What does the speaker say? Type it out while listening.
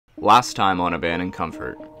Last time on Abandoned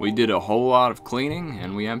Comfort, we did a whole lot of cleaning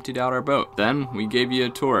and we emptied out our boat. Then we gave you a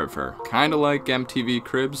tour of her, kinda like MTV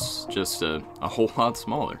Cribs, just a whole lot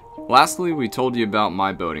smaller. Lastly, we told you about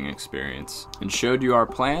my boating experience and showed you our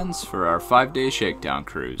plans for our 5-day shakedown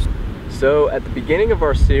cruise. So at the beginning of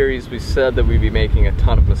our series, we said that we'd be making a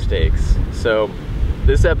ton of mistakes. So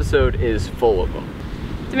this episode is full of them.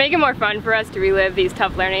 To make it more fun for us to relive these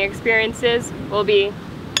tough learning experiences, we'll be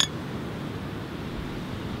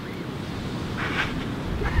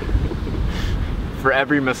for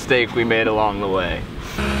every mistake we made along the way.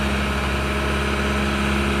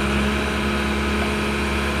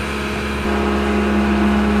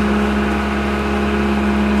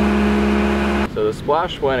 So the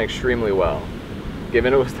splash went extremely well.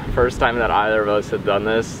 Given it was the first time that either of us had done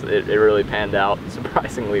this, it really panned out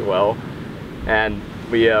surprisingly well. And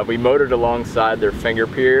we motored alongside their finger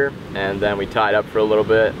pier, and then we tied up for a little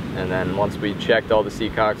bit, and then once we checked all the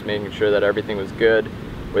seacocks, making sure that everything was good,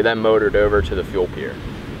 we then motored over to the fuel pier.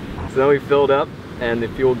 So then we filled up, and the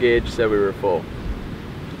fuel gauge said we were full.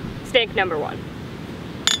 mistake number 1.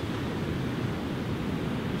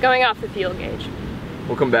 Going off the fuel gauge.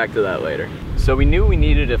 We'll come back to that later. So we knew we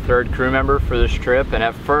needed a third crew member for this trip, and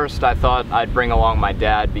at first I thought I'd bring along my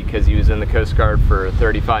dad because he was in the Coast Guard for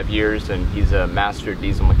 35 years and he's a master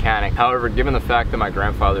diesel mechanic. However, given the fact that my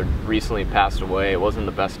grandfather recently passed away, it wasn't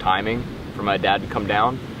the best timing for my dad to come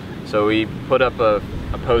down. So we put up a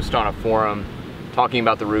post on a forum talking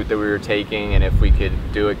about the route that we were taking and if we could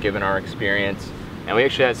do it given our experience. And we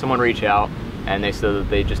actually had someone reach out and they said that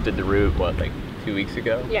they just did the route, what, like 2 weeks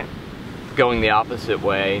ago? Yeah. Going the opposite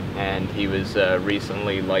way, and he was a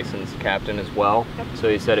recently licensed captain as well. Yep. So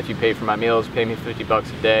he said, if you pay for my meals, pay me 50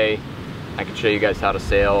 bucks a day, I can show you guys how to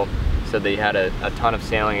sail. He said that he had a ton of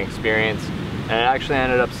sailing experience, and it actually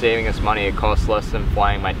ended up saving us money. It cost less than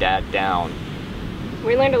flying my dad down.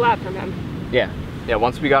 We learned a lot from him. Yeah,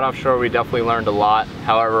 once we got offshore, we definitely learned a lot.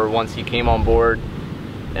 However, once he came on board,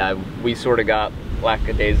 we sort of got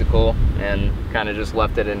lackadaisical and kind of just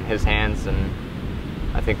left it in his hands, and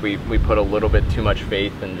I think we put a little bit too much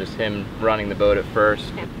faith in just him running the boat at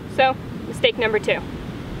first. Yeah. So, mistake number 2.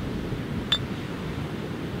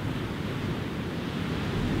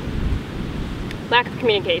 Lack of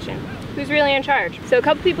communication. Who's really in charge? So a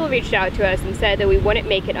couple people reached out to us and said that we wouldn't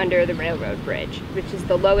make it under the railroad bridge, which is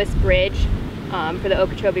the lowest bridge for the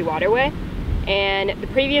Okeechobee waterway. And the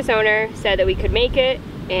previous owner said that we could make it,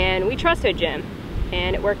 and we trusted Jim,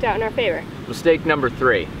 and it worked out in our favor. Mistake number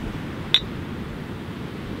 3.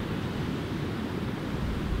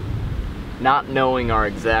 Not knowing our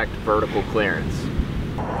exact vertical clearance.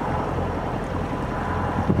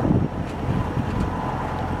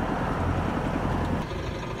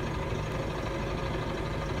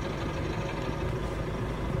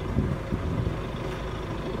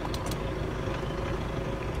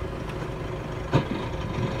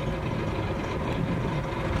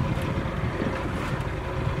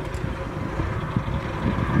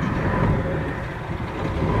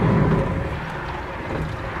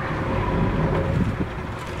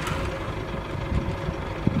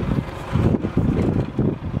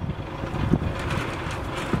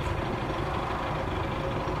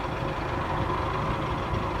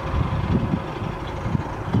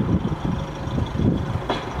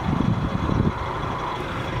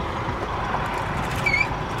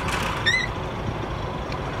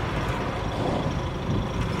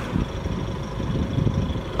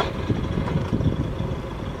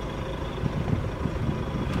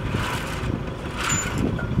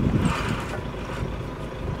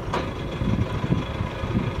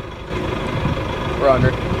 We're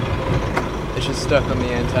under. It's just stuck on the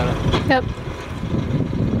antenna. Yep.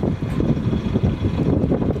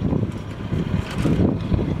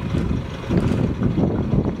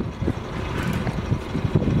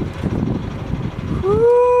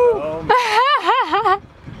 Oh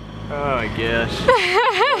my gosh.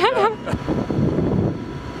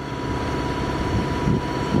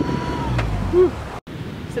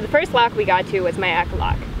 So the first lock we got to was my Eck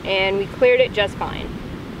lock, and we cleared it just fine.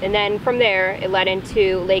 And then from there, it led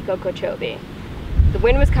into Lake Okeechobee. The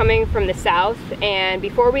wind was coming from the south, and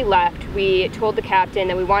before we left, we told the captain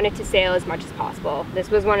that we wanted to sail as much as possible. This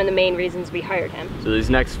was one of the main reasons we hired him. So these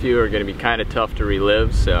next few are gonna be kind of tough to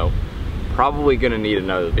relive, so probably gonna need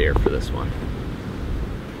another beer for this one.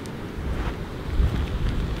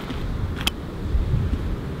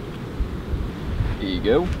 Here you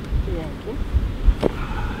go. Thank you.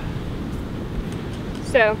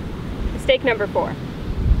 So, mistake number 4.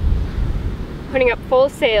 Putting up full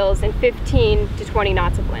sails in 15 to 20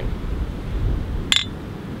 knots of wind.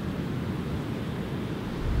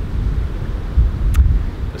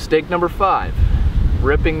 Mistake number 5,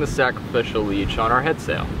 ripping the sacrificial leech on our head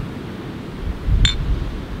sail.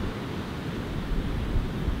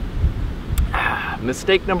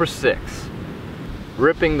 Mistake number 6,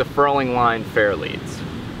 ripping the furling line fair leads.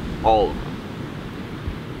 All of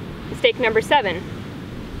them. Mistake number 7,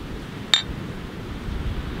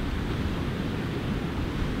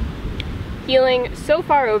 heeling so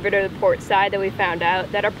far over to the port side that we found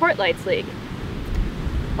out that our port lights leak.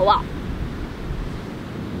 A lot.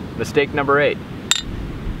 Mistake number 8,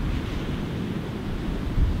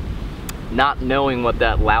 not knowing what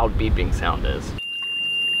that loud beeping sound is.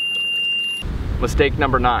 Mistake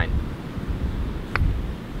number 9,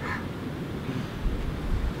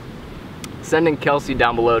 sending Kelsey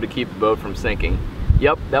down below to keep the boat from sinking.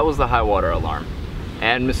 Yep, that was the high water alarm.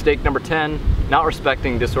 And mistake number 10, not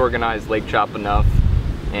respecting disorganized lake chop enough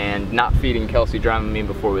and not feeding Kelsey Dramamine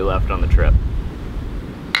before we left on the trip.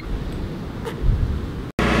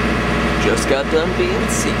 Just got done being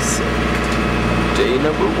seasick. Day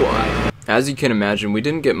number 1. As you can imagine, we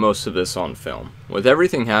didn't get most of this on film. With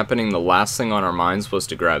everything happening, the last thing on our minds was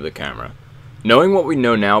to grab the camera. Knowing what we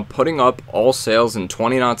know now, putting up all sails in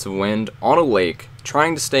 20 knots of wind on a lake,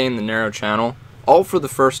 trying to stay in the narrow channel, all for the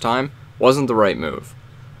first time, wasn't the right move.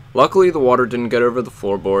 Luckily, the water didn't get over the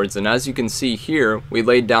floorboards, and as you can see here, we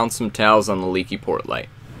laid down some towels on the leaky port light.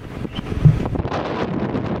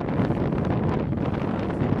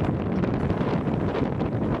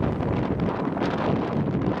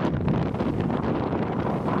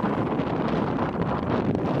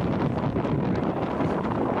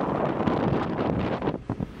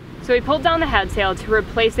 So we pulled down the head sail to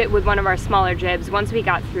replace it with one of our smaller jibs once we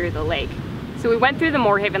got through the lake. So we went through the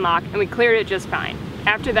Moorhaven lock and we cleared it just fine.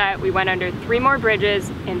 After that, we went under 3 more bridges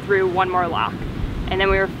and through 1 more lock. And then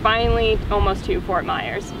we were finally almost to Fort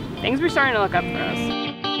Myers. Things were starting to look up for us.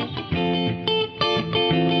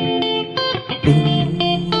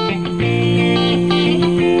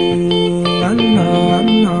 I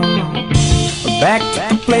know. Back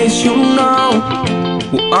to the place you know.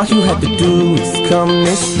 Well, all you have to do is come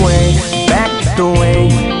this way. Back the way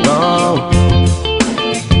you go.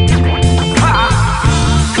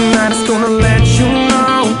 And I just gonna let you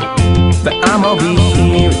know that I'ma be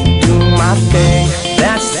here and do my thing.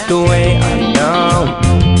 That's just the way I know.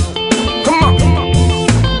 Come on.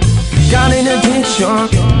 Got an addiction.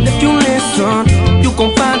 If you listen, you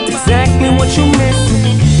gon' find exactly what you're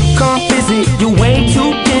missing. Come visit, you're way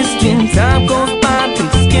too distant. Time goes by,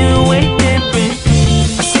 things get way different.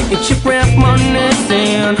 I sit and chip rap money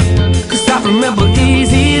sand, cause I remember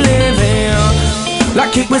easy living,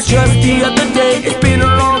 like it was just the other day. It's been a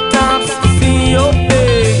long time since I seen your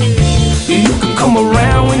face. You can come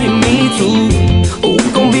around when you need to.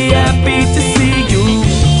 We're gonna be happy to see you.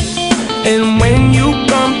 And when you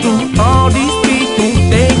come through, all these people,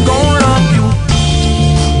 they gon' love you.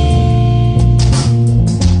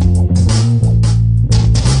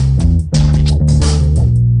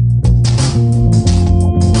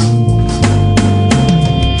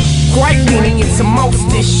 Into most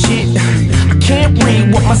this shit, I can't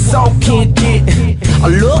read what my soul can't get. I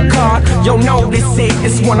look hard, you'll notice it.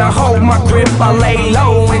 It's when I hold my grip, I lay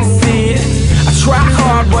low and sit. I try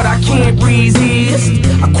hard, but I can't resist.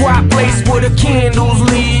 A quiet place where the candles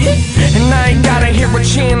lit, and I ain't gotta hear a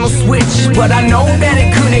channel switch, but I know that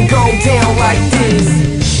it couldn't go down like this.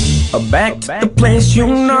 Back to the place you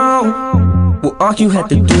know. Well, all you had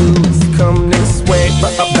to do is come this way,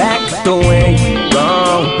 but back the way you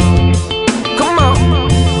go.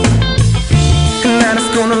 And I'm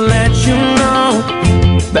just gonna let you know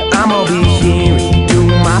that I'ma be here and do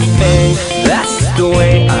my thing. That's the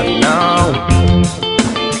way I know.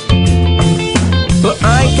 But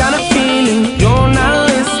I ain't got a feeling you're not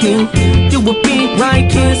listening. You would be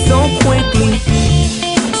right here so quickly.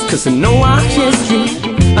 It's cause I know our history.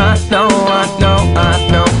 I know.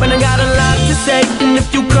 But I got a lot to say, and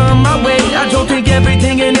if you come my way, I don't think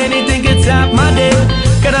everything and anything gets out my day.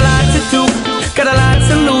 Got a lot to do, got a lot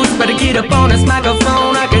to lose. Better get up on this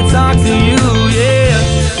microphone, I can talk to you, yeah.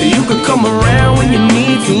 You can come around when you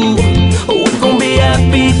need to. We're gonna be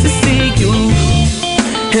happy to see you.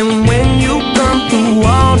 And when you come through,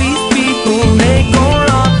 all these people, they gon'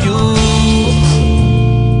 love you.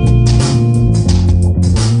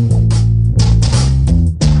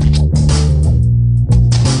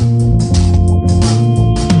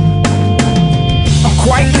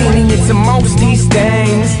 Quite leaning into most these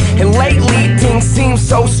things, and lately things seem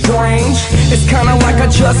so strange. It's kinda like I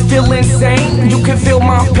just feel insane. You can feel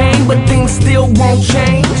my pain, but things still won't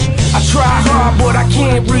change. I try hard, but I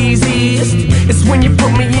can't resist. It's when you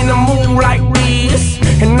put me in a mood like this,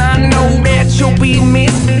 and I know that you'll be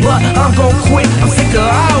missed, but I'm gon' quit. I'm sick of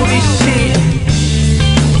all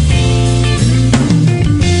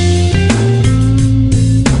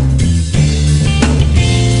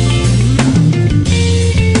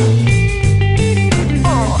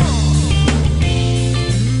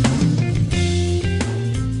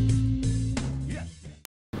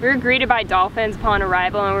We were greeted by dolphins upon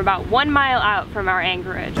arrival and we're about 1 mile out from our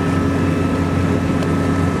anchorage.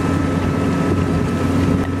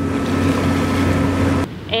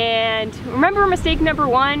 And remember mistake number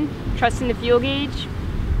 1? Trusting the fuel gauge?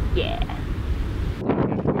 Yeah.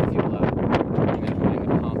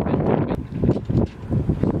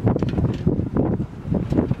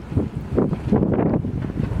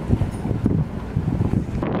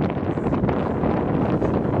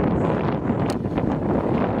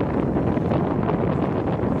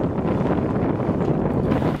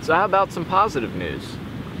 So how about some positive news?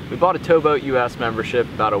 We bought a Towboat US membership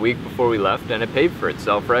about a week before we left and it paid for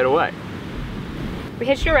itself right away. We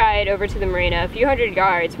hitched a ride over to the marina a few hundred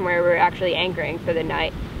yards from where we were actually anchoring for the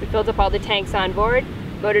night. We filled up all the tanks on board,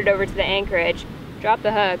 boated over to the anchorage, dropped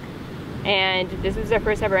the hook, and this was our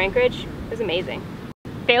first ever anchorage. It was amazing.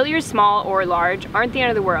 Failures, small or large, aren't the end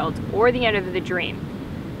of the world or the end of the dream.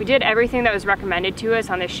 We did everything that was recommended to us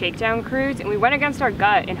on this Shakedown cruise, and we went against our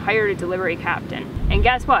gut and hired a delivery captain. And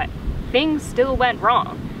guess what? Things still went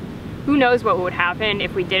wrong. Who knows what would happen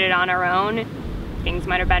if we did it on our own? Things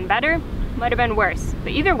might have been better, might have been worse.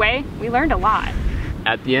 But either way, we learned a lot.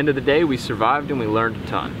 At the end of the day, we survived and we learned a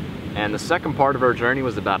ton. And the second part of our journey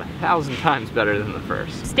was about 1,000 times better than the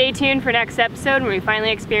first. Stay tuned for next episode when we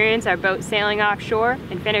finally experience our boat sailing offshore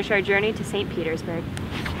and finish our journey to St. Petersburg.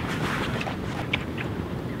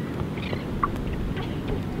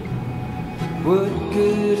 What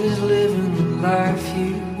good is living the life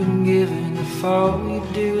you've been given if all you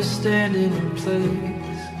do is standing in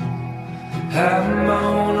place? I'm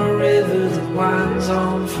on a river that winds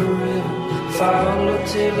on forever, follow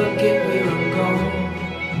till I get where I'm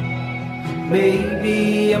going.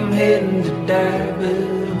 Maybe I'm heading to die, but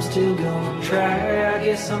I'm still gonna try. I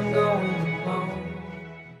guess I'm going alone.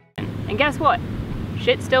 And guess what?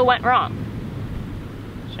 Shit still went wrong.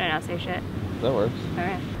 Should I not say shit? That works.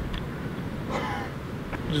 Alright.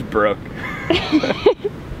 Just broke.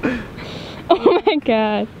 Oh my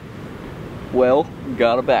god. Well,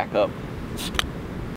 gotta back up.